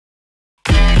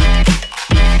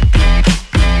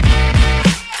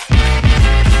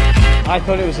I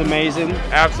thought it was amazing.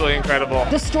 Absolutely incredible.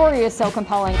 The story is so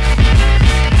compelling.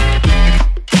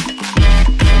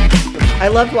 I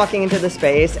loved walking into the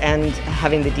space and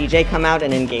having the DJ come out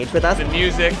and engage with us. The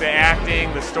music, the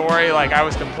acting, the story, like I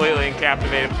was completely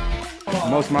captivated.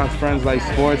 Most of my friends like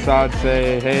sports, so I'd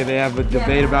say, hey, they have a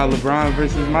debate about LeBron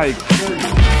versus Mike.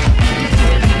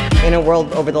 In a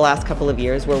world over the last couple of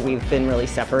years where we've been really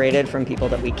separated from people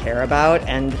that we care about,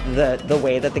 and the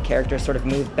way that the characters sort of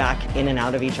moved back in and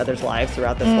out of each other's lives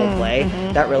throughout this whole play,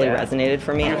 that really resonated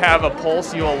for me. If you have a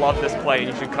pulse, you will love this play.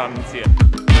 You should come and see it.